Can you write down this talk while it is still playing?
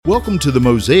Welcome to the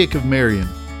Mosaic of Marion,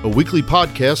 a weekly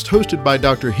podcast hosted by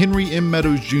Dr. Henry M.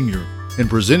 Meadows Jr. and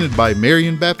presented by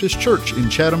Marion Baptist Church in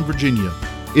Chatham, Virginia.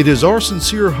 It is our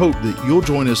sincere hope that you'll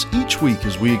join us each week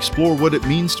as we explore what it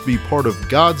means to be part of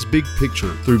God's big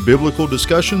picture through biblical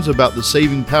discussions about the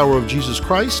saving power of Jesus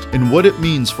Christ and what it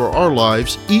means for our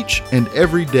lives each and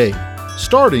every day,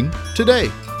 starting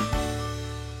today.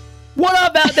 What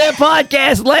up out there,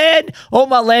 podcast land? Oh,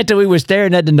 my Lanta, we were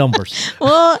staring at the numbers.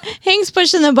 Well, Hank's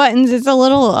pushing the buttons. It's a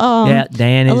little, yeah,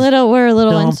 Dan is we're a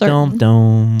little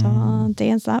uncertain.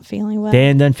 Dan's not feeling well.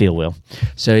 Dan doesn't feel well.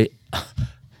 So,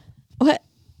 What?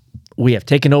 We have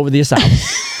taken over the asylum.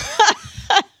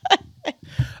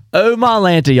 Oh, my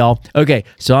Lanta, y'all. Okay,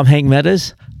 so I'm Hank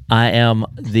Meadows. I am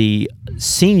the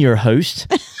senior host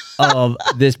of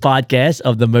this podcast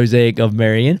of the Mosaic of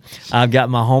Marion. I've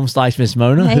got my home slice, Miss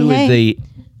Mona, who is the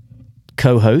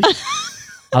co-host.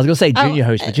 I was going to say junior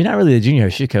host, but you're not really the junior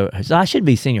host. You're co-host. I should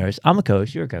be senior host. I'm a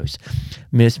co-host. You're a co-host.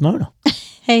 Miss Mona.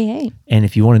 Hey. And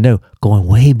if you want to know, going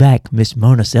way back, Miss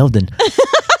Mona Selden.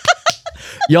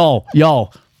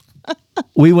 Y'all,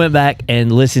 we went back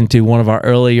and listened to one of our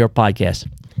earlier podcasts.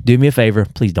 Do me a favor.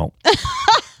 Please don't.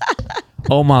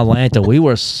 Oh, my Lanta, we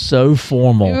were so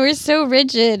formal. We were so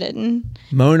rigid. And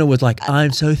Mona was like,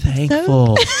 I'm so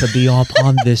thankful to be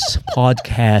on this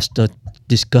podcast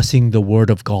discussing the Word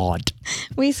of God.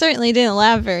 We certainly didn't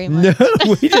laugh very much. No,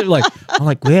 we didn't. I'm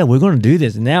like, yeah, we're going to do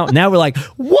this. And now we're like,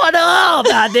 what up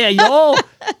out there, y'all?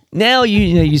 Now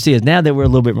you see us. Now that we're a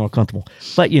little bit more comfortable.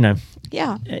 But,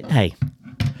 Yeah. Hey,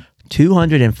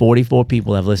 244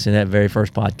 people have listened to that very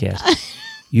first podcast.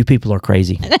 You people are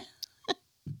crazy.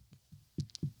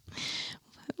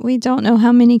 We don't know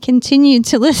how many continued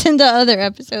to listen to other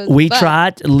episodes. We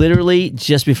tried literally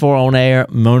just before on air.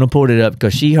 Mona pulled it up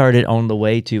because she heard it on the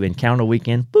way to Encounter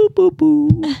Weekend. Boo, boo, boo.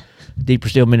 Deeper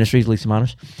Still Ministries, Lisa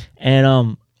Miners.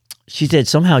 And she said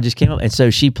somehow it just came up. And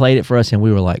so she played it for us and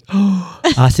we were like, oh.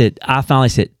 I finally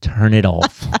said, turn it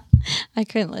off. I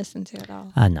couldn't listen to it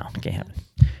all. I know. Can't happen.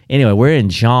 Anyway, we're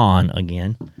in John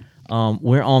again.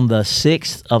 We're on the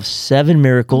 6th of 7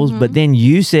 miracles, but then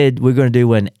you said we're going to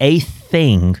do an 8th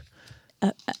thing.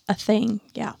 A thing,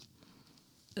 yeah.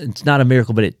 It's not a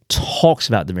miracle, but it talks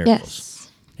about the miracles.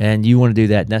 Yes. And you want to do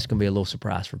that, and that's going to be a little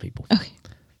surprise for people.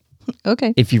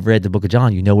 Okay. If you've read the book of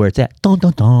John, you know where it's at. Dun,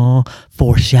 dun, dun.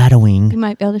 Foreshadowing. You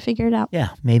might be able to figure it out. Yeah,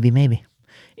 maybe.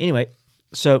 Anyway,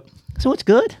 so it's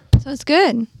good. So it's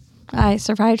good. I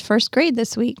survived first grade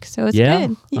this week, so it's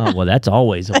good. Yeah. Oh, well, that's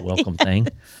always a welcome thing.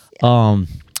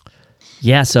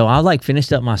 Yeah, so I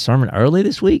finished up my sermon early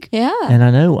this week. Yeah. And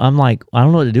I know, I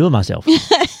don't know what to do with myself.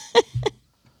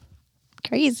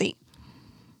 Crazy.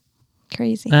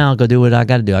 Now I'll go do what I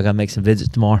got to do. I got to make some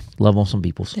visits tomorrow, love on some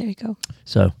people. There you go.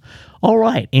 So, all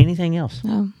right. Anything else?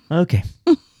 No. Okay.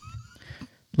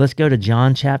 Let's go to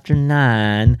John chapter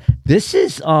 9.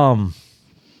 This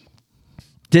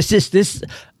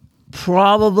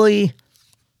probably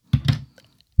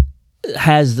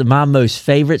has my most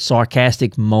favorite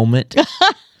sarcastic moment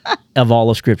of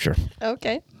all of Scripture.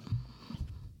 Okay.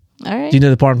 All right. Do you know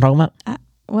the part I'm talking about?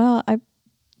 Well, I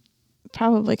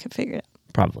probably could figure it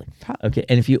out. Probably. Okay.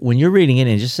 And when you're reading it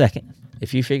in just a second,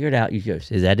 if you figure it out, you go,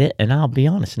 is that it? And I'll be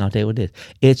honest and I'll tell you what it is.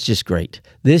 It's just great.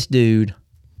 This dude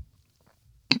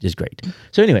is great.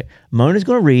 So anyway, Mona's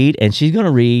going to read, and she's going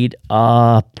to read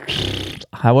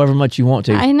however much you want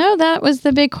to. I know that was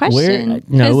the big question.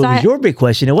 It was your big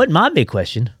question. It wasn't my big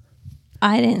question.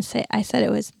 I didn't say. I said it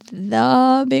was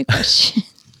the big question.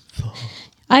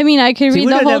 I mean, I could read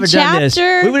the whole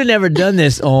chapter. We would have never done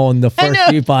this on the first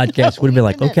few podcasts. We'd have been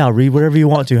like, okay, I'll read whatever you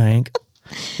want to, Hank.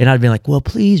 And I'd been like, well,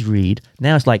 please read.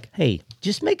 Now it's like, hey,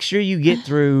 just make sure you get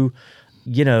through,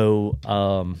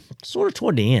 sort of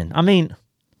toward the end. I mean,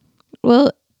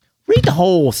 well, read the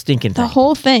whole stinking thing. The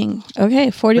whole thing. Okay,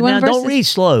 41 verses. Don't read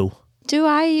slow. Do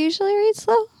I usually read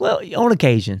slow? Well, on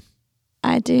occasion.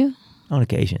 I do. On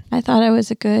occasion. I thought I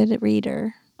was a good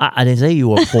reader. I didn't say you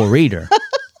were a poor reader.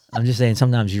 I'm just saying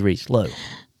sometimes you read slow.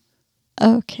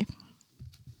 Okay.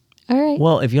 All right.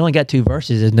 Well, if you only got 2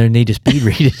 verses, there's no need to speed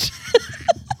read it.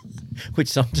 Which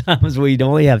sometimes we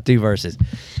only have 2 verses.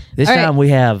 This time we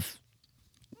have...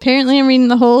 Apparently, I'm reading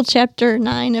the whole chapter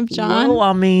 9 of John. Well,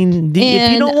 I mean,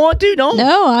 if you don't want to, don't.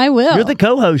 No, I will. You're the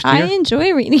co-host here. I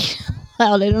enjoy reading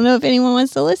loud. I don't know if anyone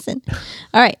wants to listen.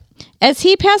 All right. As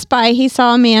he passed by, he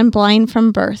saw a man blind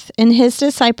from birth, and his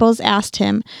disciples asked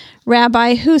him,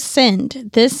 Rabbi, who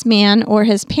sinned, this man or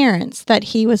his parents, that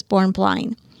he was born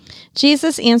blind?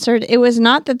 Jesus answered, It was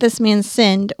not that this man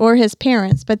sinned or his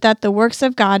parents, but that the works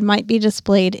of God might be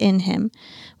displayed in him.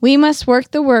 We must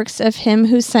work the works of him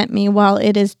who sent me while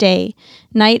it is day.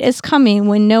 Night is coming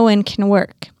when no one can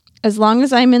work. As long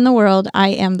as I'm in the world, I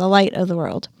am the light of the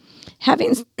world."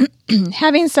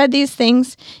 Having said these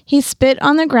things, he spit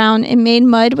on the ground and made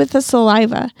mud with the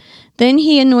saliva. Then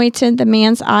he anointed the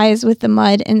man's eyes with the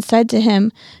mud and said to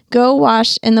him, "Go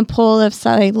wash in the pool of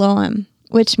Siloam,"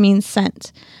 which means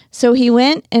sent. So he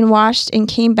went and washed and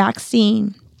came back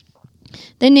seeing.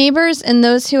 The neighbors and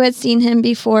those who had seen him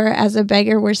before as a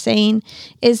beggar were saying,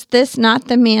 "Is this not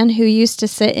the man who used to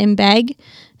sit and beg?"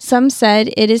 Some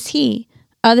said, "It is he."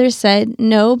 Others said,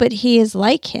 "No, but he is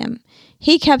like him."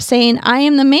 He kept saying, "I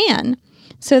am the man."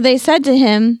 So they said to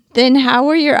him, "Then how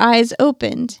were your eyes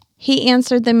opened?" He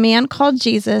answered, "The man called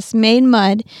Jesus made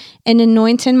mud and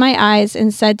anointed my eyes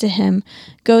and said to him,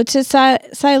 'Go to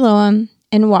Siloam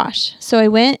and wash.' So I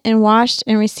went and washed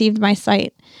and received my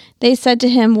sight." They said to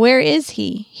him, "Where is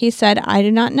he?" He said, "I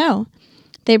do not know."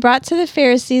 They brought to the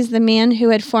Pharisees the man who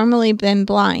had formerly been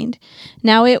blind.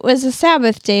 Now it was a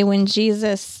Sabbath day when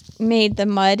Jesus made the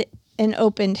mud and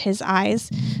opened his eyes.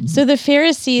 So the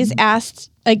Pharisees asked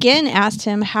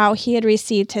him how he had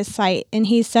received his sight. And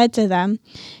he said to them,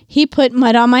 "He put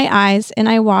mud on my eyes, and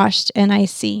I washed, and I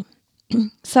see."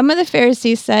 Some of the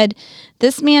Pharisees said,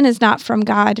 "This man is not from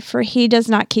God, for he does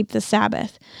not keep the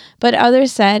Sabbath." But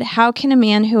others said, "How can a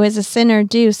man who is a sinner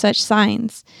do such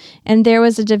signs?" And there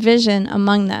was a division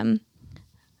among them.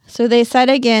 So they said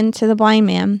again to the blind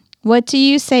man, "What do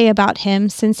you say about him,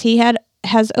 since he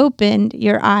has opened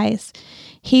your eyes?"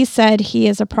 He said, "He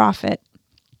is a prophet."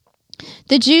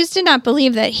 The Jews did not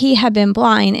believe that he had been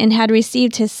blind and had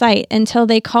received his sight until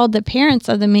they called the parents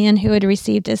of the man who had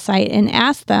received his sight and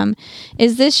asked them,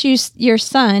 "Is this your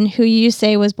son who you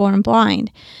say was born blind?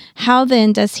 How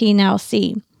then does he now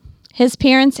see?" His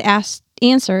parents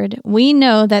answered, "We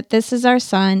know that this is our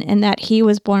son and that he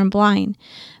was born blind.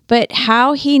 But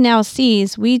how he now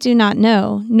sees, we do not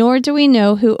know, nor do we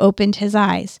know who opened his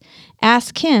eyes.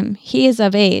 Ask him. He is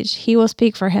of age. He will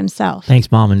speak for himself."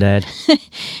 Thanks, Mom and Dad.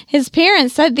 His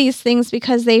parents said these things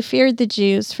because they feared the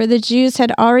Jews, for the Jews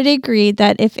had already agreed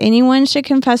that if anyone should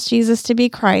confess Jesus to be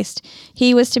Christ,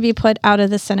 he was to be put out of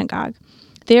the synagogue.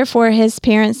 Therefore his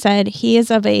parents said, "He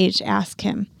is of age. Ask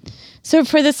him." So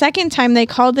for the second time they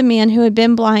called the man who had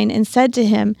been blind and said to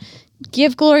him,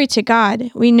 "Give glory to God.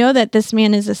 We know that this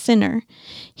man is a sinner."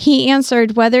 He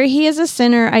answered, "Whether he is a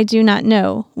sinner, I do not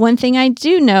know. One thing I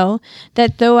do know,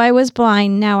 that though I was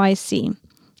blind, now I see."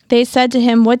 They said to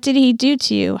him, "What did he do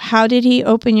to you? How did he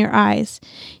open your eyes?"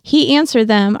 He answered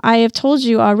them, "I have told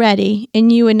you already,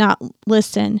 and you would not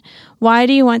listen. Why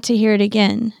do you want to hear it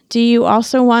again? Do you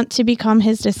also want to become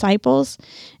his disciples?"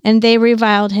 And they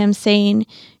reviled him, saying,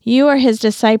 "You are his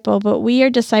disciple, but we are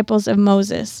disciples of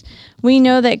Moses. We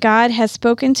know that God has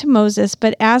spoken to Moses,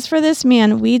 but as for this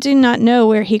man, we do not know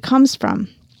where he comes from."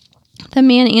 The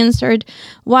man answered,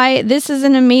 "Why, this is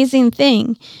an amazing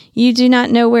thing. You do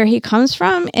not know where he comes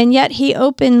from, and yet he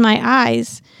opened my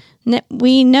eyes.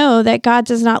 We know that God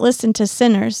does not listen to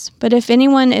sinners, but if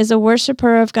anyone is a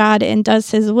worshiper of God and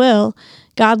does his will,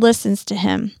 God listens to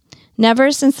him.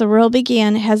 Never since the world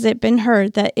began has it been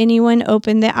heard that anyone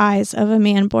opened the eyes of a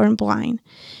man born blind.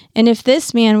 And if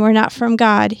this man were not from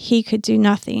God, he could do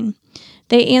nothing."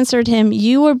 They answered him,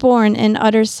 "You were born in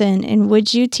utter sin, and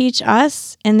would you teach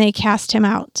us?" And they cast him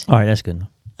out. All right, that's good.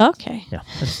 Okay. Yeah,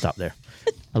 let's stop there.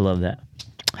 I love that.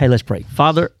 Hey, let's pray.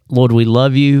 Father, Lord, we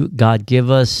love you. God,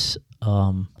 give us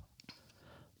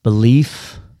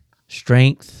belief,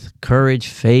 strength, courage,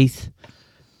 faith.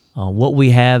 What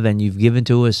we have and you've given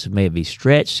to us, may it be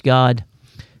stretched, God.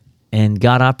 And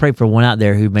God, I pray for one out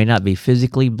there who may not be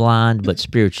physically blind, but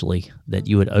spiritually, that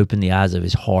you would open the eyes of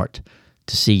his heart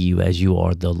to see you as you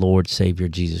are, the Lord, Savior,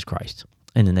 Jesus Christ.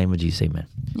 In the name of Jesus, amen.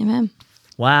 Amen.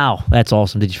 Wow, that's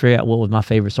awesome. Did you figure out what was my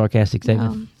favorite sarcastic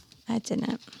statement? I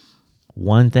didn't.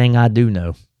 One thing I do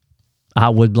know, I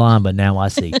was blind, but now I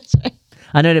see. That's right.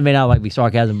 I know that may not be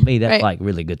sarcasm to me. That's Right. like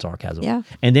really good sarcasm. Yeah.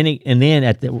 And then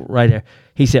at the right there,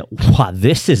 he said, "Wow,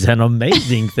 this is an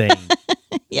amazing thing."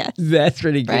 Yes. That's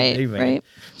really good. Right. Amen. Right.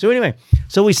 So anyway,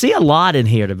 so we see a lot in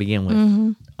here to begin with.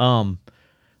 Mm-hmm.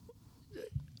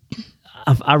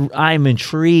 I'm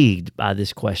intrigued by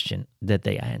this question that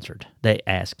they answered. They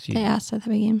asked you. They asked at the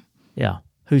beginning. Yeah.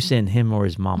 Who sinned, him or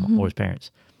his mama or his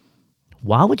parents?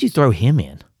 Why would you throw him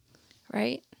in?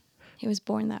 Right. He was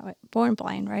born that way, born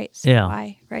blind, right? So Yeah.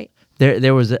 why? Right.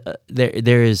 There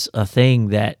is a thing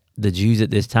that the Jews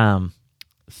at this time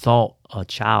thought a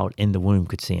child in the womb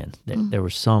could sin. There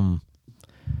was some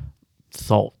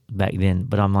thought back then,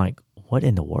 but I'm like, what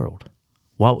in the world?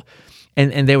 What?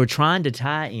 And they were trying to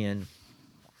tie in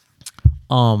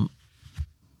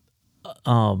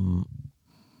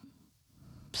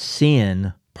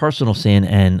sin, personal sin,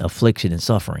 and affliction and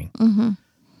suffering.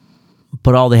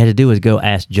 But all they had to do was go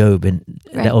ask Job, and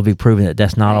that would be proven that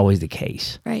that's not always the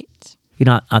case. Right. You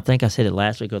know, I think I said it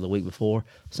last week or the week before.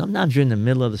 Sometimes you're in the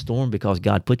middle of the storm because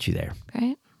God put you there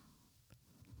Right.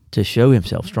 to show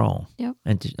himself strong. Yep.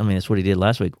 And that's what he did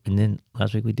last week. And then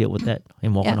last week we dealt with that,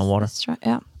 him walking on water. That's right.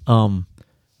 Yeah.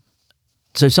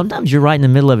 So sometimes you're right in the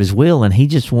middle of his will, and he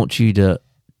just wants you to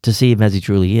see him as he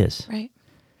truly is. Right.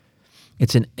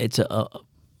 It's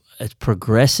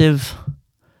progressive.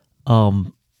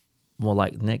 Well,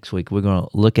 like next week we're going to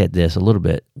look at this a little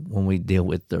bit when we deal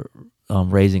with the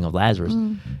raising of Lazarus.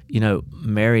 You know,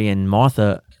 Mary and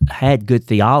Martha had good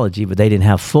theology, but they didn't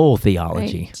have full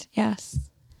theology. Right. Yes.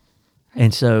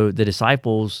 And so the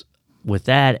disciples, with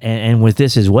that and with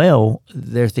this as well,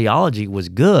 their theology was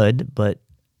good, but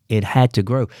it had to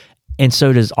grow. And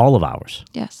so does all of ours.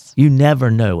 Yes. You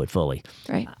never know it fully.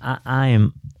 Right. I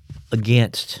am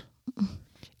against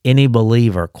any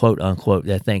believer, quote unquote,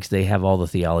 that thinks they have all the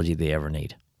theology they ever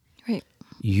need. Right.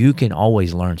 You can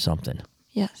always learn something.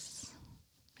 Yes.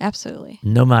 Absolutely.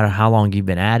 No matter how long you've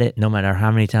been at it, no matter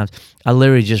how many times. I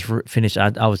literally just finished,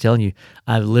 I was telling you,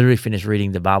 I've literally finished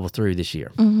reading the Bible through this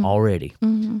year already.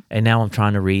 And now I'm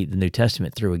trying to read the New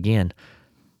Testament through again.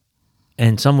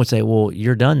 And some would say, well,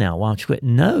 you're done now. Why don't you quit?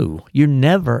 No, you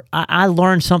never. I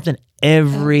learn something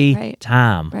every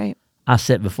time I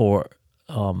sit before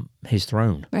his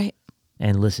throne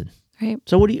and listen. Right.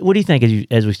 So what do you think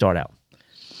as we start out?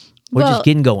 We're just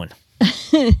getting going.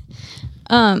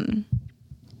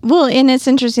 Well, and it's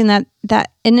interesting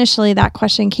that initially that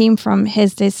question came from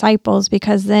his disciples,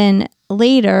 because then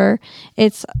later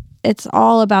it's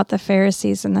all about the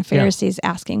Pharisees and the Pharisees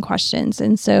asking questions.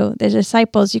 And so the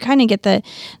disciples, you kind of get the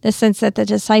sense that the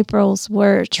disciples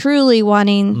were truly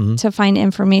wanting to find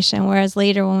information, whereas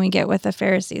later when we get with the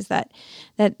Pharisees that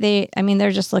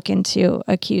they're just looking to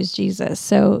accuse Jesus.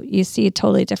 So you see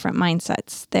totally different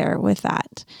mindsets there with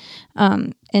that.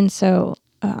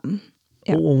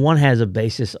 Yeah. Well, one has a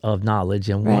basis of knowledge,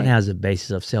 and one has a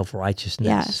basis of self-righteousness.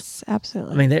 Yes,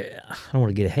 absolutely. I mean, I don't want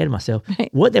to get ahead of myself.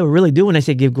 What they were really doing, they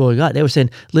said, give glory to God. They were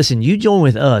saying, listen, you join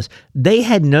with us. They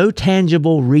had no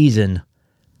tangible reason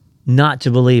not to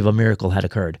believe a miracle had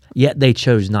occurred, yet they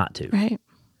chose not to. Right.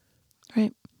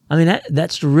 I mean,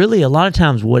 that's really a lot of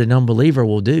times what an unbeliever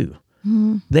will do.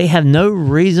 They have no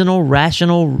reasonable,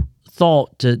 rational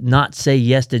thought to not say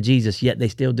yes to Jesus, yet they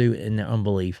still do in their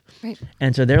unbelief. Right.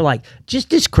 And so they're like, just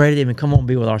discredit him and come on,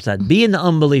 be with our side. Be in the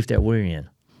unbelief that we're in.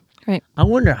 Right. I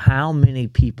wonder how many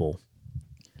people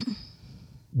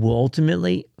will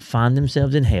ultimately find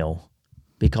themselves in hell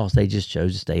because they just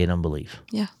chose to stay in unbelief.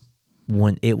 Yeah.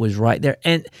 When it was right there.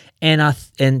 And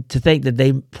to think that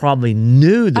they probably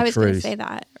knew the truth. I was going to say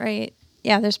that, right?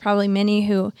 Yeah, there's probably many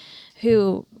who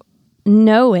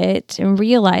know it and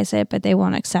realize it, but they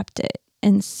won't accept it.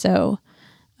 And so,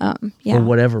 for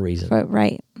whatever reason.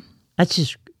 Right.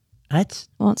 That's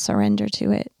won't surrender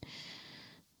to it.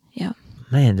 Yeah.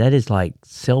 Man, that is like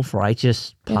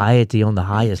self-righteous piety on the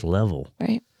highest level.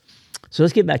 Right. So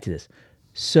let's get back to this.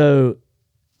 So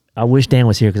I wish Dan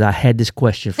was here because I had this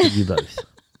question for you both.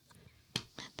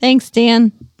 Thanks,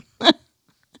 Dan.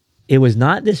 It was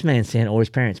not this man's sin or his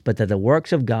parents, but that the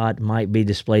works of God might be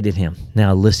displayed in him.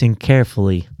 Now listen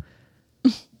carefully.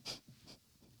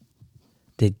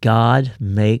 Did God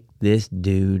make this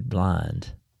dude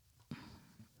blind?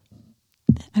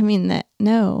 I mean,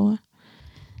 no.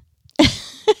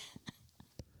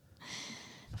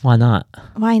 Why not?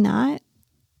 Why not?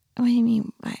 What do you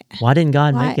mean? Why didn't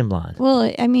God make him blind?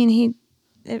 Well, I mean,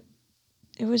 it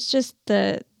was just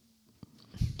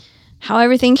how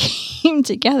everything came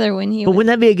together when he. But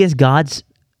wouldn't that be against God's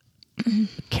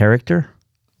character?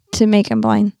 To make him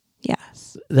blind?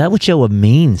 Yes. That would show a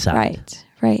mean side.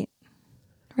 Right.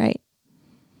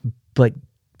 But,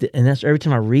 and that's every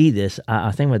time I read this,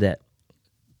 I think about that.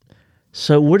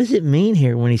 So what does it mean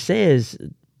here when he says,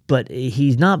 but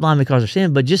he's not blind because of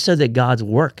sin, but just so that God's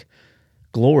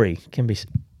glory can be,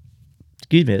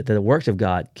 that the works of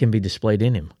God can be displayed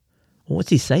in him? Well, what's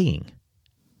he saying?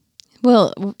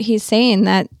 Well, he's saying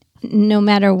that no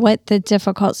matter what the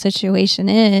difficult situation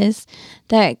is,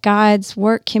 that God's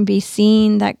work can be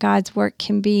seen, that God's work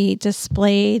can be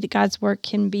displayed, God's work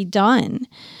can be done.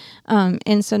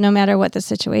 And so no matter what the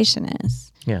situation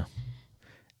is. Yeah.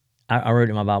 I wrote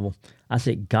in my Bible, I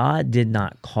said, God did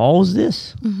not cause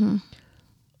this,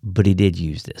 but he did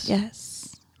use this.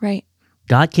 Yes, right.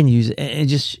 God can use it, and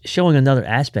just showing another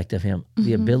aspect of him,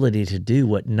 the ability to do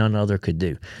what none other could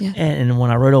do. Yeah. And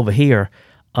when I wrote over here,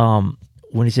 when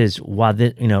he says, why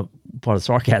this, part of the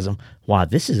sarcasm, why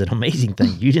this is an amazing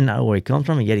thing. You didn't know where he comes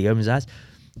from, and yet he opens his eyes.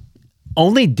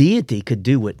 only deity could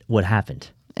do what happened.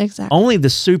 Exactly. Only the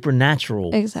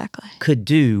supernatural Exactly. could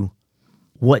do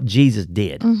what Jesus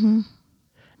did. Mm-hmm.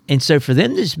 And so for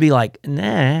them to just be like,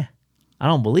 nah, I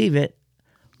don't believe it.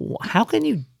 How can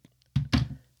you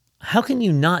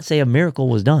not say a miracle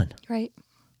was done? Right.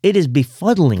 It is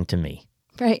befuddling to me.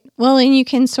 Right. Well, and you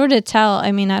can sort of tell,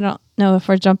 I mean, I don't know if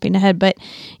we're jumping ahead, but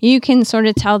you can sort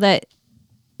of tell that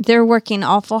they're working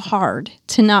awful hard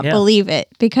to not believe it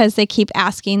because they keep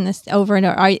asking this over and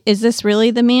over. Is this really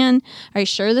the man? Are you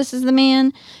sure this is the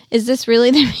man? Is this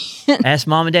really the man? Ask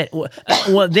mom and dad.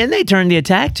 Well, then they turn the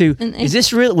attack to, is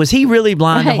this real? Was he really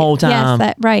blind the whole time?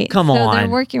 Yes, right. Come so on. They're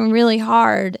working really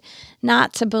hard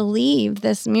not to believe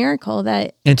this miracle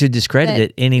and to discredit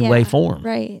it any way, form.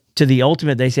 Right. To the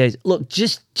ultimate, they say, look,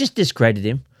 just discredit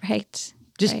him. Right.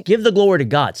 Just give the glory to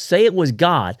God. Say it was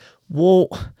God. Well,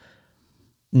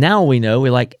 now we know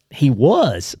he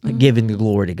was giving the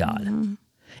glory to God. Mm-hmm.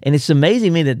 And it's amazing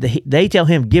to me that they tell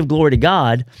him, give glory to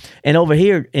God. And over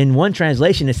here in one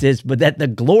translation, it says, but that the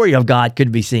glory of God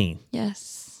could be seen.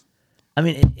 Yes. I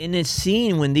mean, and it's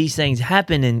seen when these things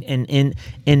happen. And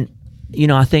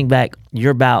I think back,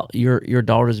 your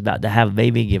daughter's about to have a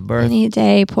baby, give birth. Any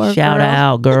day, poor Shout girl.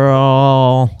 out,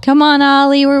 girl. Come on,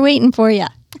 Ollie, we're waiting for you.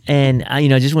 And I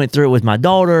just went through it with my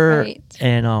daughter. Right.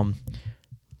 And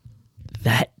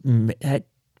that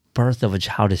birth of a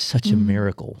child is such a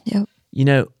miracle.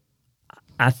 Yep.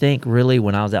 I think really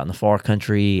when I was out in the far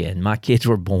country and my kids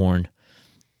were born,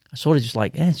 I sort of just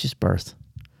like, it's just birth.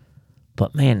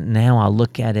 But man, now I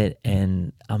look at it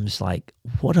and I'm just like,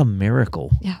 what a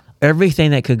miracle. Yeah.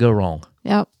 Everything that could go wrong.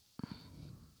 Yep.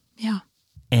 Yeah.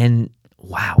 And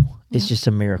wow, it's just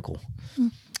a miracle.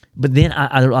 But then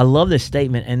I love this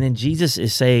statement. And then Jesus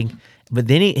is saying, but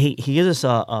then he gives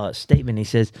us a statement. He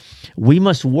says, we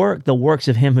must work the works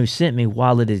of him who sent me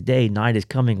while it is day. Night is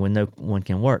coming when no one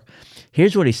can work.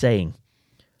 Here's what he's saying.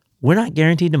 We're not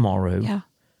guaranteed tomorrow. Yeah.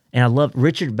 And I love,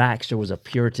 Richard Baxter was a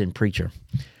Puritan preacher.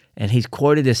 And he's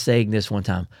quoted as saying this one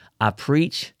time, I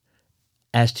preach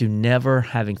as to never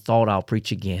having thought I'll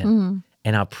preach again. Mm-hmm.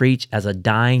 And I preach as a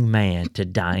dying man to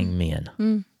dying men.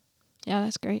 Mm-hmm. Yeah,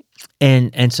 that's great.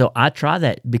 And so I try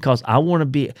that because I want to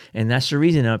be, and that's the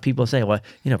reason people say, well,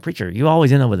 preacher, you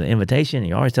always end up with an invitation, and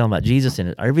you always tell them about Jesus,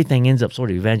 and everything ends up sort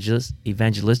of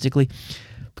evangelistically,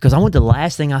 because I want the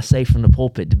last thing I say from the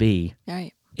pulpit to be,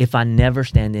 right, if I never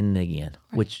stand in it again,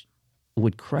 right, which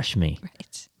would crush me.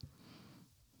 Right.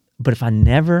 But if I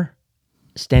never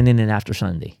stand in it after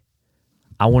Sunday,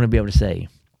 I want to be able to say,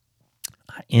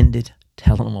 I ended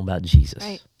telling them about Jesus.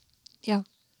 Right. Yeah.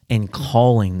 And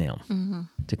calling them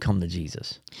to come to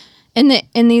Jesus. And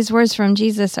these words from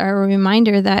Jesus are a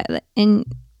reminder that,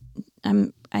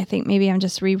 I think maybe I'm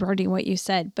just rewording what you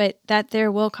said, but that there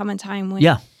will come a time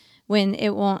when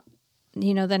it won't,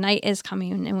 the night is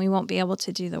coming and we won't be able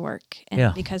to do the work,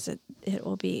 and because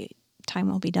time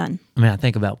will be done. I mean, I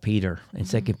think about Peter in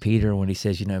 2 Peter when he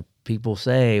says, people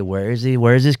say, where is he?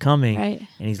 Where is this coming? Right.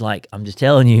 And he's like, I'm just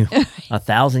telling you,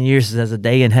 1,000 years is as a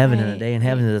day in heaven, and a day in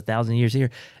heaven is 1,000 years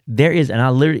here. There is, and I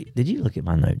literally, did you look at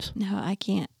my notes? No, I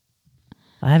can't.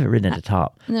 I have it written at the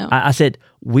top. No. I said,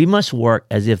 we must work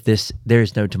as if there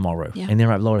is no tomorrow. Yeah. And then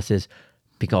right below it says,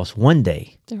 because one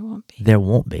day there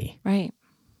won't be. Right.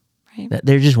 Right.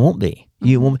 There just won't be.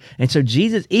 You won't. And so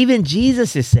even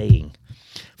Jesus is saying,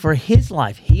 for his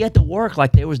life, he had to work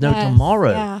like there was no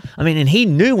tomorrow. Yeah. I mean, and he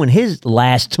knew when his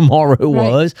last tomorrow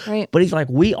was. Right. But he's like,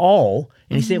 we all,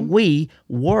 and he said, we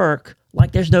work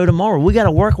like there's no tomorrow. We got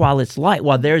to work while it's light,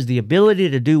 while there's the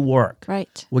ability to do work.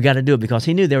 Right. We got to do it because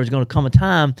he knew there was going to come a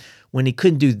time when he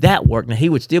couldn't do that work. Now, he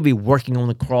would still be working on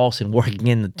the cross and working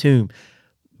in the tomb.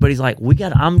 But he's like,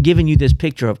 I'm giving you this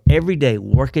picture of every day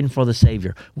working for the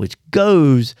Savior, which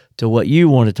goes to what you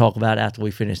want to talk about after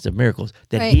we finish the miracles,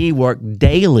 that he worked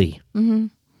daily. Mm-hmm.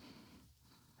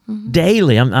 Mm-hmm.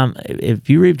 Daily. If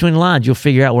you read between the lines, you'll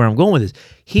figure out where I'm going with this.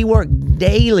 He worked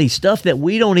daily, stuff that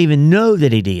we don't even know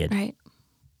that he did. Right.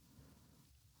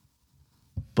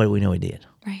 But we know he did.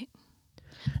 Right.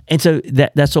 And so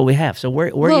that's what we have. So where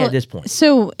are you at this point?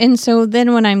 So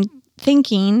then when I'm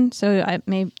thinking,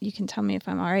 maybe you can tell me if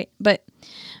I'm all right, but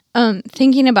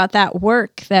thinking about that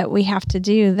work that we have to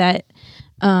do that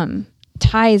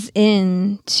ties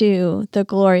into the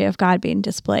glory of God being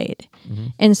displayed. Mm-hmm.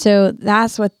 And so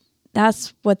that's what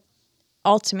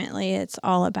ultimately it's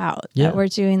all about, that we're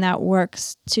doing that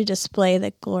works to display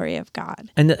the glory of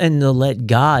God. And to let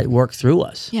God work through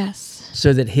us. Yes.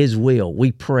 So that his will,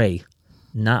 we pray,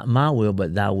 not my will,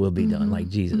 but thy will be done, like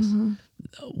Jesus. Mm-hmm.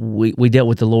 We dealt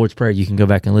with the Lord's Prayer. You can go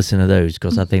back and listen to those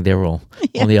because I think they were on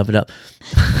the up and up.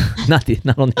 not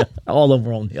on the, all of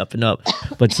them were on the up and up,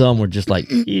 but some were just like,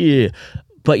 yeah.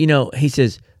 But he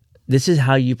says, this is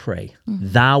how you pray.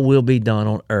 Thy will be done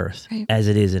on earth as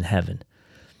it is in heaven.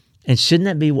 And shouldn't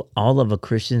that be all of a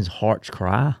Christian's heart's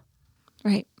cry?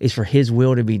 Right. Is for his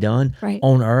will to be done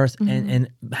on earth. And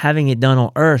having it done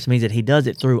on earth means that he does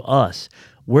it through us.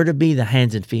 We're to be the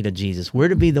hands and feet of Jesus. We're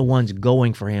to be the ones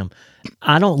going for him.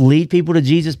 I don't lead people to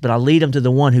Jesus, but I lead them to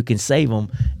the one who can save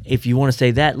them. If you want to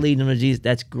say that, lead them to Jesus,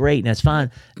 that's great and that's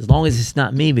fine, as long as it's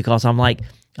not me, because I'm like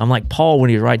Paul when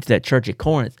he was writing to that church at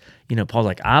Corinth. Paul's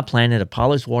like, I planted,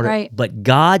 Apollos watered, but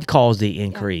God caused the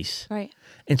increase. Yeah. Right.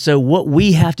 And so what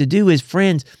we have to do is,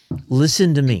 friends,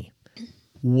 listen to me.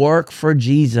 Work for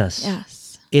Jesus.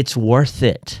 Yes. It's worth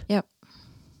it. Yep.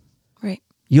 Right.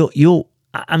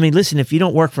 Listen, if you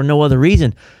don't work for no other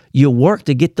reason, you'll work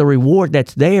to get the reward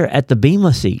that's there at the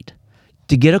bema seat,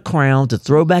 to get a crown, to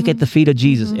throw back at the feet of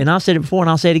Jesus. And I've said it before and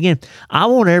I'll say it again. I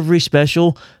want every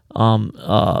special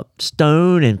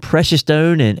stone and precious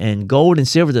stone and gold and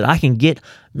silver that I can get.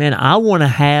 Man, I want to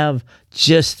have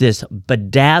just this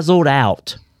bedazzled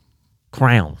out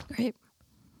crown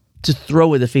to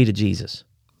throw at the feet of Jesus.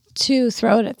 To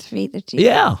throw it at the feet of Jesus.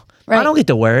 Yeah. Right. I don't get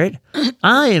to wear it.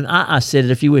 I said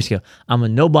it a few weeks ago. I'm a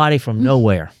nobody from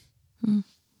nowhere.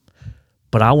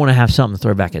 But I want to have something to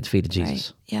throw back at the feet of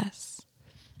Jesus. Right. Yes.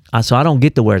 So I don't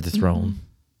get to wear the throne.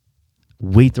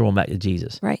 We throw them back to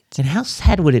Jesus. Right. And how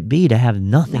sad would it be to have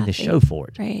nothing to show for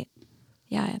it? Right.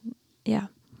 Yeah. Yeah.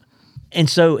 And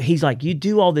so he's like, you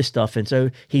do all this stuff. And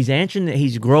so he's answering that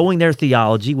he's growing their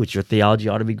theology, which your theology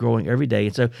ought to be growing every day.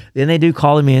 And so then they do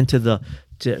call him into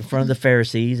in front of the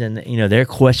Pharisees, and they're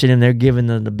questioning him, they're giving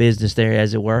them the business there,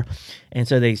 as it were. And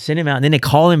so they send him out, and then they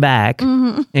call him back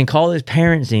and call his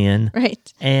parents in,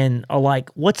 and are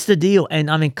like, "What's the deal?" And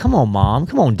I mean, come on, Mom,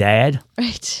 come on, Dad,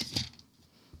 right?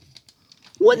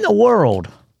 What in the world?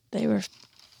 They were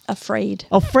afraid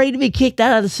to be kicked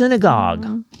out of the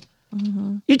synagogue.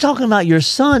 You're talking about your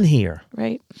son here,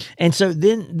 right? And so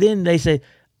then they say,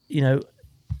 they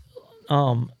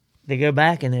go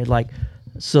back and they're like.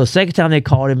 So the second time they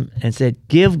called him and said,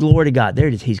 give glory to God. There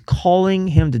it is. He's calling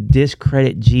him to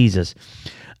discredit Jesus.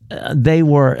 They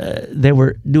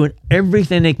were doing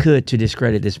everything they could to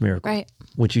discredit this miracle,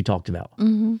 which you talked about.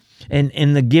 And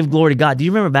the give glory to God. Do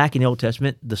you remember back in the Old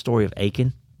Testament, the story of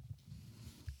Achan?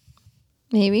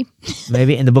 Maybe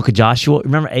in the book of Joshua.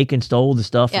 Remember Achan stole the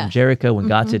stuff from Jericho when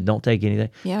God said, don't take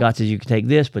anything. God says, you can take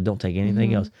this, but don't take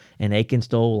anything else. And Achan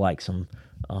stole like some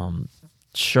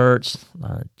shirts,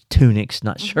 tunics,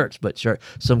 not shirts, but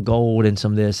some gold and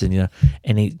some this, and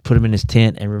and he put them in his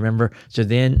tent. And remember, so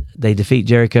then they defeat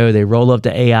Jericho, they roll up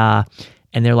to Ai,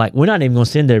 and they're like, we're not even going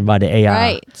to send everybody to Ai.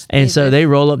 Right. And so they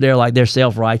roll up there like they're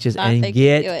self-righteous and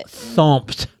get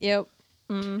thumped. Yep.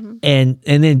 And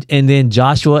then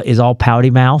Joshua is all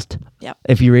pouty-mouthed. Yep.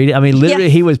 If you read it, I mean, literally,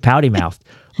 he was pouty-mouthed.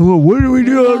 What do we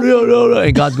do?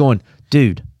 And God's going,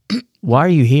 dude, why are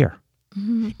you here?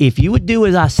 If you would do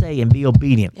as I say and be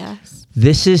obedient,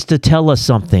 this is to tell us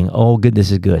something. Oh, good,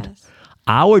 this is good. Yes.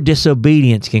 Our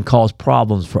disobedience can cause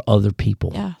problems for other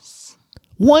people. Yes.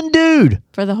 One dude.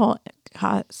 For the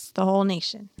whole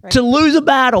nation. Right? To lose a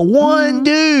battle. One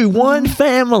dude, one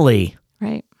family.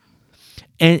 Right.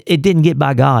 And it didn't get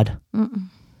by God.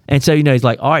 And so, he's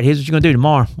like, all right, here's what you're going to do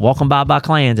tomorrow. Walk them by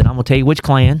clans, and I'm going to tell you which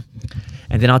clan,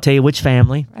 and then I'll tell you which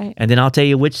family, and then I'll tell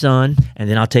you which son, and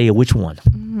then I'll tell you which one.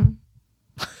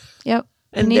 Yep.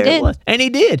 And he did. And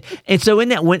he did. And so in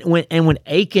that, when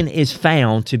Achan is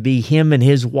found to be him and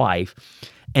his wife,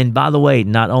 and by the way,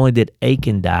 not only did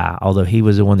Achan die, although he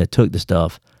was the one that took the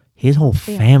stuff, his whole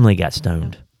family got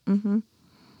stoned.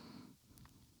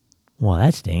 Well,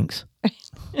 that stinks.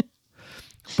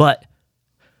 But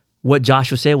what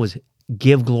Joshua said was,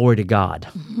 give glory to God.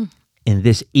 And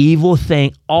this evil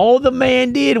thing, all the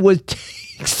man did was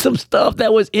take some stuff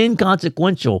that was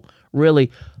inconsequential,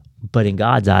 really. But in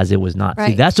God's eyes, it was not.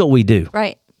 Right. See, that's what we do.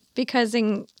 Right. Because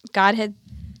he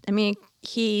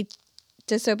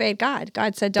disobeyed God.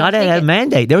 God said, don't take it. God had a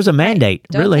mandate. There was a mandate,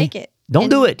 Don't really. Take it. Don't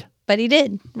do it. But he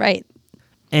did. Right.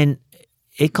 And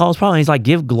it caused problems. He's like,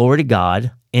 give glory to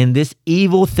God in this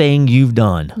evil thing you've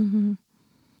done.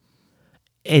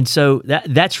 And so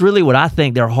that's really what I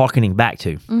think they're hearkening back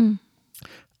to.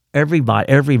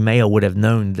 Every male would have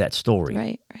known that story.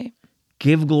 Right.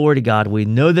 Give glory to God. We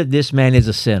know that this man is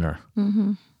a sinner.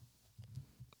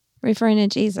 Referring to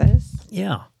Jesus.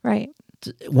 Yeah. Right.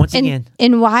 Once again.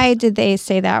 And why did they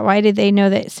say that? Why did they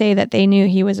say that they knew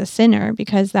he was a sinner?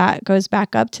 Because that goes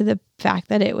back up to the fact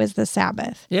that it was the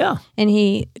Sabbath. Yeah. And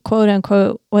he, quote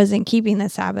unquote, wasn't keeping the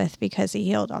Sabbath because he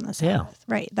healed on the Sabbath.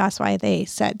 Yeah. Right. That's why they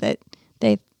said that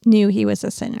they knew he was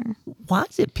a sinner. Why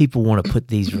is it people want to put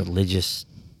these religious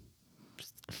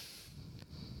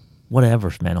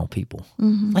whatever's meant on people?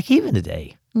 Like even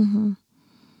today.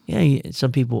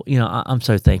 Some people, I'm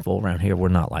so thankful around here we're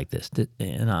not like this.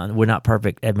 And we're not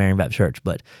perfect at Marion Baptist Church,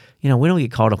 but, we don't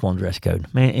get caught up on dress code.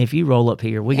 Man, if you roll up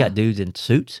here, we got dudes in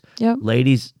suits,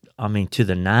 ladies, to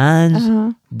the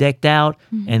nines, decked out,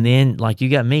 and then, like, you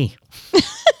got me.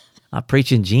 I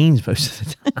preach in jeans most of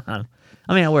the time.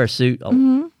 I wear a suit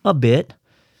a bit.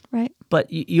 Right.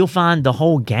 But you'll find the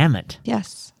whole gamut.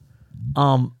 Yes.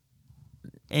 And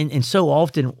so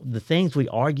often the things we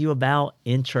argue about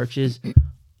in churches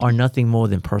are nothing more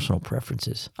than personal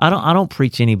preferences. I don't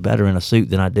preach any better in a suit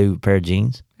than I do a pair of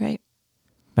jeans. Right.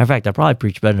 Matter of fact, I probably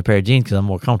preach better in a pair of jeans because I'm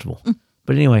more comfortable.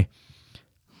 But anyway,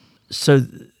 so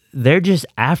they're just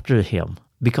after him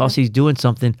because he's doing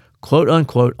something, quote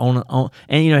unquote, on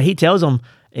and he tells them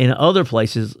in other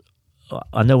places.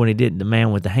 I know when he did the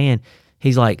man with the hand,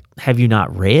 he's like, "Have you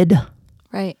not read?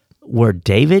 Right. Where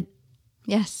David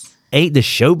Yes. ate the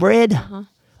showbread?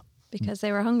 Because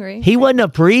they were hungry. He wasn't a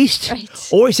priest." Right.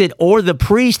 Or he said, or the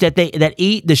priest that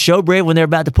eat the showbread when they're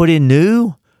about to put in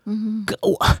new.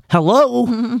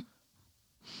 Hello?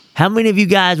 How many of you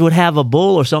guys would have a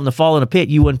bull or something to fall in a pit,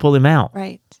 you wouldn't pull him out?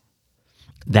 Right.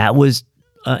 That was,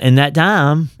 in that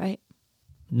time, Right.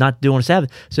 not doing a Sabbath.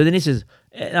 So then he says,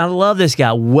 and I love this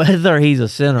guy, whether he's a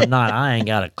sinner or not, I ain't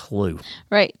got a clue.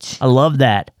 Right. I love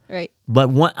that. Right. But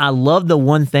I love the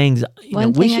one things,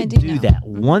 we should do that.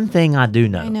 One thing I do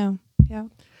know. I know. Yeah.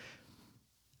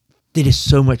 It is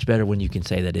so much better when you can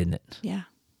say that, isn't it? Yeah.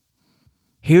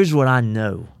 Here's what I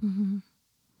know.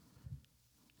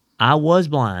 I was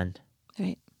blind,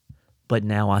 Right. but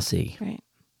now I see. Right.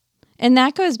 And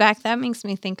that goes back, that makes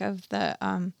me think of the,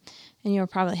 and you were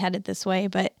probably headed this way,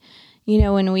 but,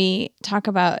 when we talk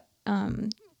about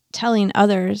telling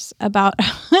others about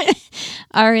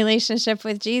our relationship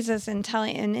with Jesus and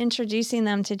introducing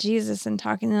them to Jesus and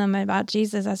talking to them about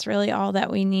Jesus, that's really all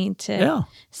that we need to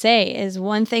say is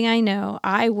one thing I know,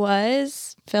 I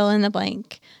was fill in the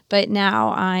blank, but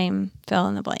now I'm fill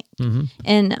in the blank.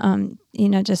 And,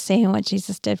 just saying what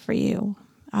Jesus did for you,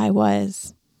 I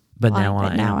was. But blind, now I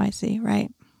am. Now I see.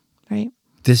 Right. Right.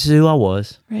 This is who I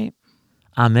was. Right.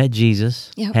 I met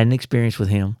Jesus, Yep. had an experience with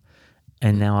him,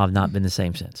 and now I've not been the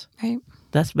same since. Right.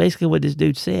 That's basically what this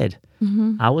dude said.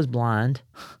 I was blind.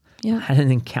 Yeah. Had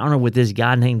an encounter with this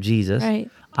guy named Jesus. Right.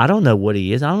 I don't know what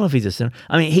he is. I don't know if he's a sinner.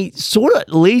 He sort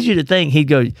of leads you to think, he'd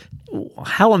go,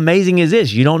 how amazing is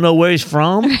this? You don't know where he's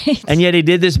from? Right. And yet he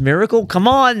did this miracle? Come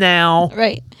on now.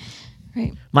 Right.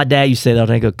 Right. My dad used to say that all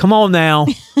the time. Go, come on now.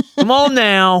 Come on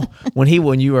now. When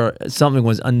you were, something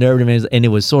was unnerved him and it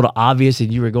was sort of obvious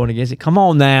and you were going against it. Come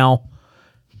on now.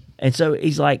 And so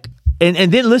he's like, and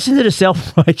then listen to the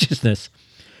self-righteousness.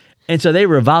 And so they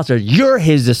reviled her. You're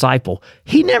his disciple.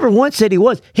 He never once said he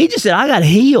was. He just said, I got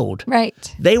healed.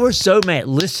 Right. They were so mad.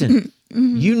 Listen,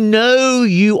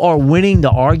 you are winning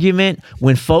the argument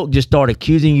when folk just start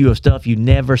accusing you of stuff you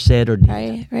never said or did.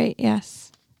 Right. Right.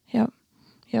 Yes. Yep.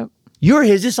 Yep. You're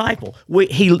his disciple.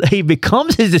 He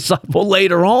becomes his disciple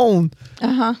later on.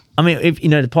 If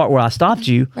the part where I stopped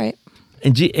you, Right.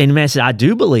 and the man said, I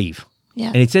do believe. Yeah.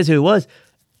 And he says who it was.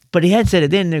 But he hadn't said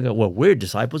it then. And they go, well, we're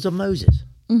disciples of Moses.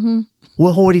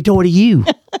 Well, hoity-toity you.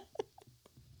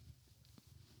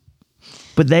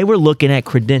 But they were looking at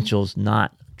credentials,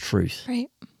 not truth. Right.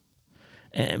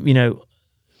 And,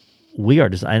 we are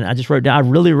just, and I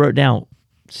really wrote down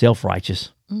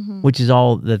self-righteous, which is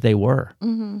all that they were.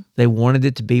 They wanted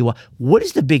it to be, what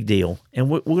is the big deal? And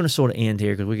we're going to sort of end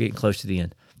here because we're getting close to the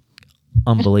end.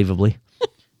 Unbelievably.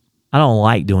 I don't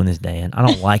like doing this, Dan. I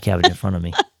don't like having it in front of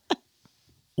me.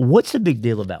 What's the big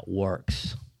deal about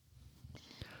works?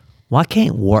 Why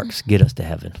can't works get us to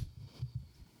heaven?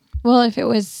 Well, if it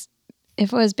was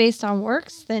based on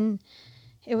works, then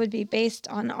it would be based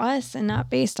on us and not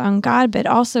based on God, but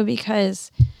also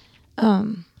because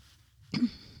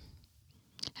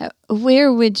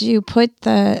where would you put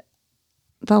the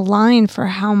line for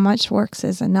how much works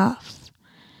is enough?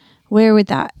 Where would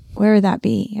that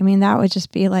be? That would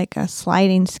just be like a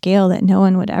sliding scale that no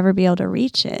one would ever be able to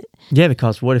reach it. Yeah,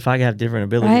 because what if I have different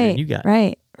abilities than you got?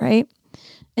 Right.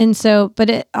 And so, but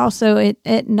it also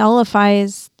it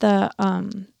nullifies the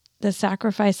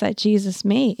sacrifice that Jesus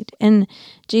made, and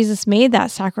Jesus made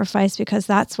that sacrifice because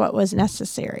that's what was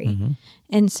necessary,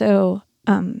 and so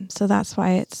that's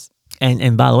why it's.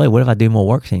 And by the way, what if I do more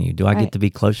work than you? Do I get to be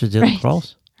closer to the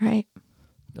cross? Right.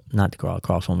 Not the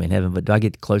cross won't be in heaven, but do I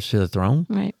get closer to the throne?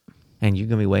 Right. And you're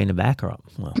going to be way in the back or up?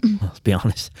 Well, let's be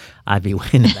honest. I'd be way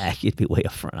in the back. You'd be way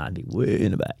up front. I'd be way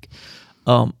in the back.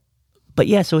 But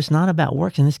yeah, so it's not about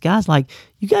works. And this guy's like,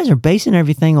 you guys are basing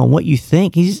everything on what you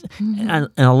think. And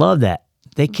I love that.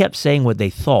 They kept saying what they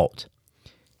thought.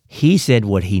 He said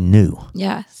what he knew.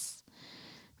 Yes.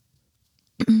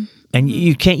 And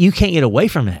you can't get away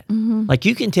from that. Like,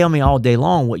 you can tell me all day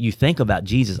long what you think about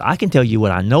Jesus. I can tell you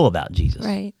what I know about Jesus.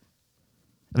 Right.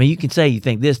 I mean, you can say you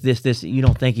think this, you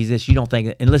don't think he's this, you don't think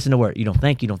that, and listen to word, you don't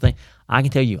think. I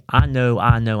can tell you, I know,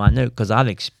 because I've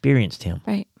experienced him.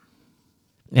 Right.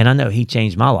 And I know he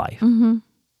changed my life.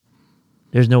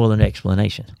 There's no other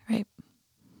explanation. Right.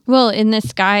 Well, in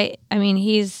this guy, I mean,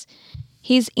 he's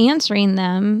answering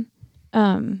them,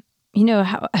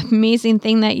 how amazing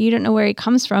thing that you don't know where he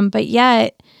comes from, but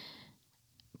yet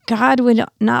God would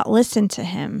not listen to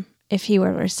him if he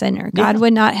were a sinner. God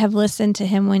would not have listened to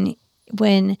him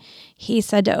when he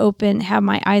said to have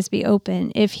my eyes be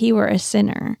open, if he were a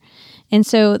sinner. And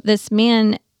so this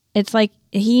man, it's like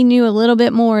he knew a little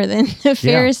bit more than the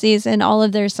Pharisees and all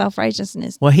of their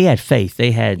self-righteousness. Well, he had faith.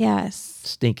 They had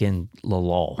stinking the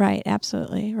law. Right,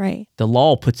 absolutely, right. The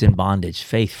law puts in bondage,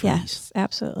 faith frees. Yes,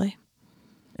 absolutely.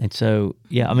 And so,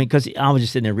 I mean, because I was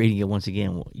just sitting there reading it once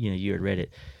again, you had read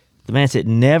it. The man said,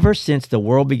 never since the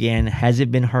world began has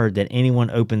it been heard that anyone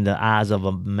opened the eyes of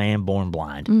a man born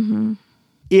blind.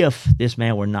 If this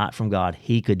man were not from God,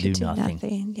 he could do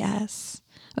nothing. Yes.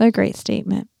 What a great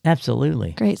statement.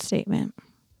 Absolutely. Great statement.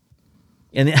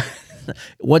 And then,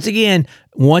 once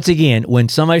again, when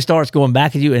somebody starts going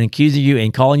back at you and accusing you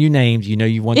and calling you names,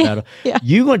 you want that.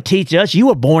 You're going to teach us you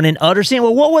were born in utter sin.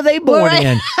 Well, what were they born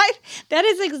in? That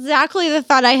is exactly the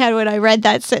thought I had when I read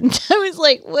that sentence. I was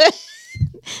like, what?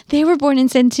 They were born in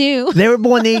sin too. They were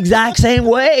born the exact same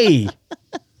way.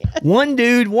 One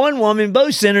dude, one woman,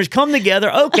 both sinners come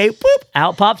together. Okay, boop,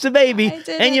 out pops a baby,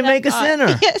 and you make a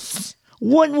sinner. Yes.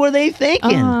 What were they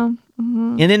thinking?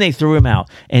 And then they threw him out.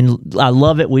 And I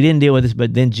love it. We didn't deal with this,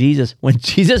 but then when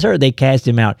Jesus heard they cast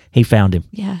him out, he found him.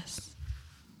 Yes.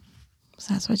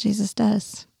 So that's what Jesus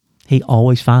does. He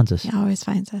always finds us. He always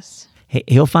finds us.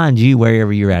 He'll find you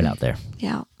wherever you're at out there.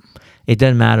 Yeah. It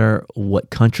doesn't matter what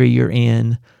country you're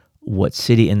in, what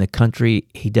city in the country.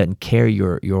 He doesn't care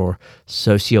your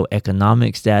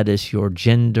socioeconomic status, your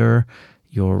gender,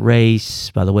 your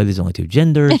race. By the way, there's only 2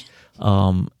 genders.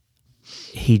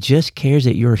 He just cares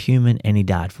that you're human and he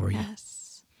died for you.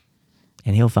 Yes.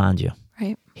 And he'll find you.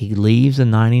 Right. He leaves the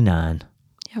 99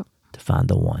 to find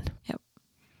the one. Yep.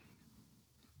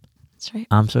 That's right.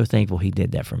 I'm so thankful he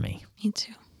did that for me. Me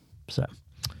too. So,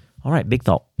 all right, big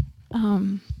thought.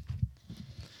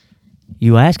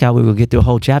 You asked how we would get through a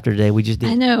whole chapter today. We just did.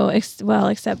 I know.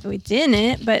 Except we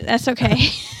didn't, but that's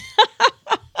okay.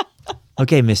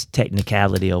 Okay, Miss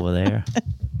Technicality over there.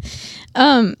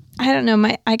 I don't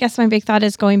know. I guess my big thought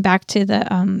is going back to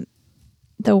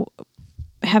the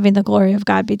having the glory of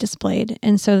God be displayed.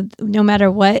 And so no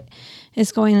matter what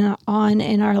is going on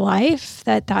in our life,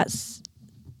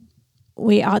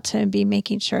 we ought to be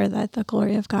making sure that the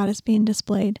glory of God is being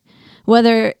displayed.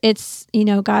 Whether it's,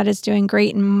 God is doing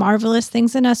great and marvelous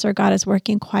things in us, or God is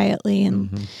working quietly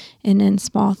and in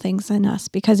small things in us,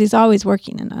 because he's always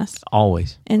working in us.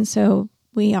 Always. And so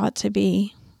we ought to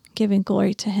be giving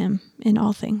glory to him in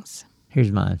all things.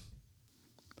 Here's mine.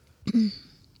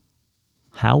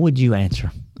 How would you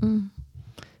answer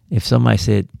if somebody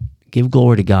said, give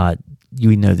glory to God,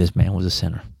 you know this man was a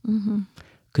sinner?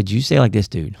 Could you say like this,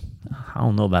 dude, I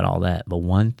don't know about all that, but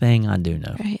one thing I do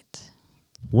know. Right.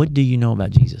 What do you know about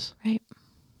Jesus? Right.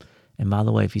 And by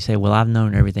the way, if you say, well, I've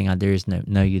known everything there is to know,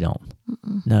 no, you don't.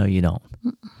 No, you don't.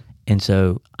 And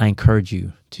so I encourage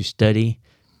you to study,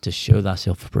 to show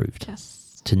thyself approved.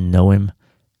 Yes. To know him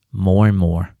more and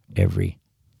more every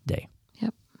day.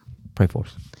 Yep. Pray for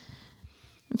us.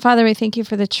 Father, we thank you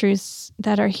for the truths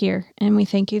that are here. And we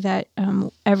thank you that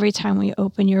every time we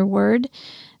open your word,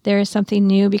 there is something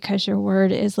new, because your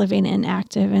word is living and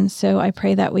active. And so I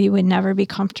pray that we would never be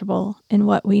comfortable in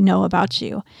what we know about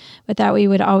you, but that we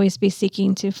would always be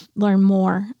seeking to learn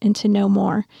more and to know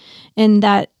more. And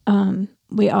that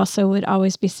we also would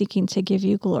always be seeking to give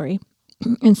you glory.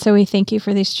 And so we thank you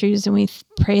for these truths, and we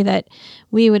pray that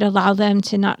we would allow them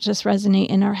to not just resonate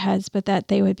in our heads, but that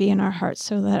they would be in our hearts,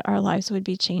 so that our lives would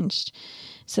be changed,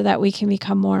 so that we can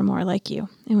become more and more like you.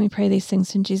 And we pray these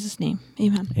things in Jesus' name.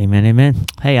 Amen. Amen, amen.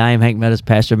 Hey, I am Hank Meadows,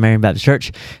 pastor of Marion Baptist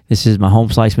Church. This is my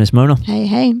home slice, Miss Mona.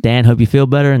 Hey. Dan, hope you feel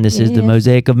better. And this is the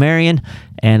Mosaic of Marion.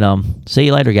 And see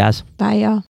you later, guys. Bye, y'all.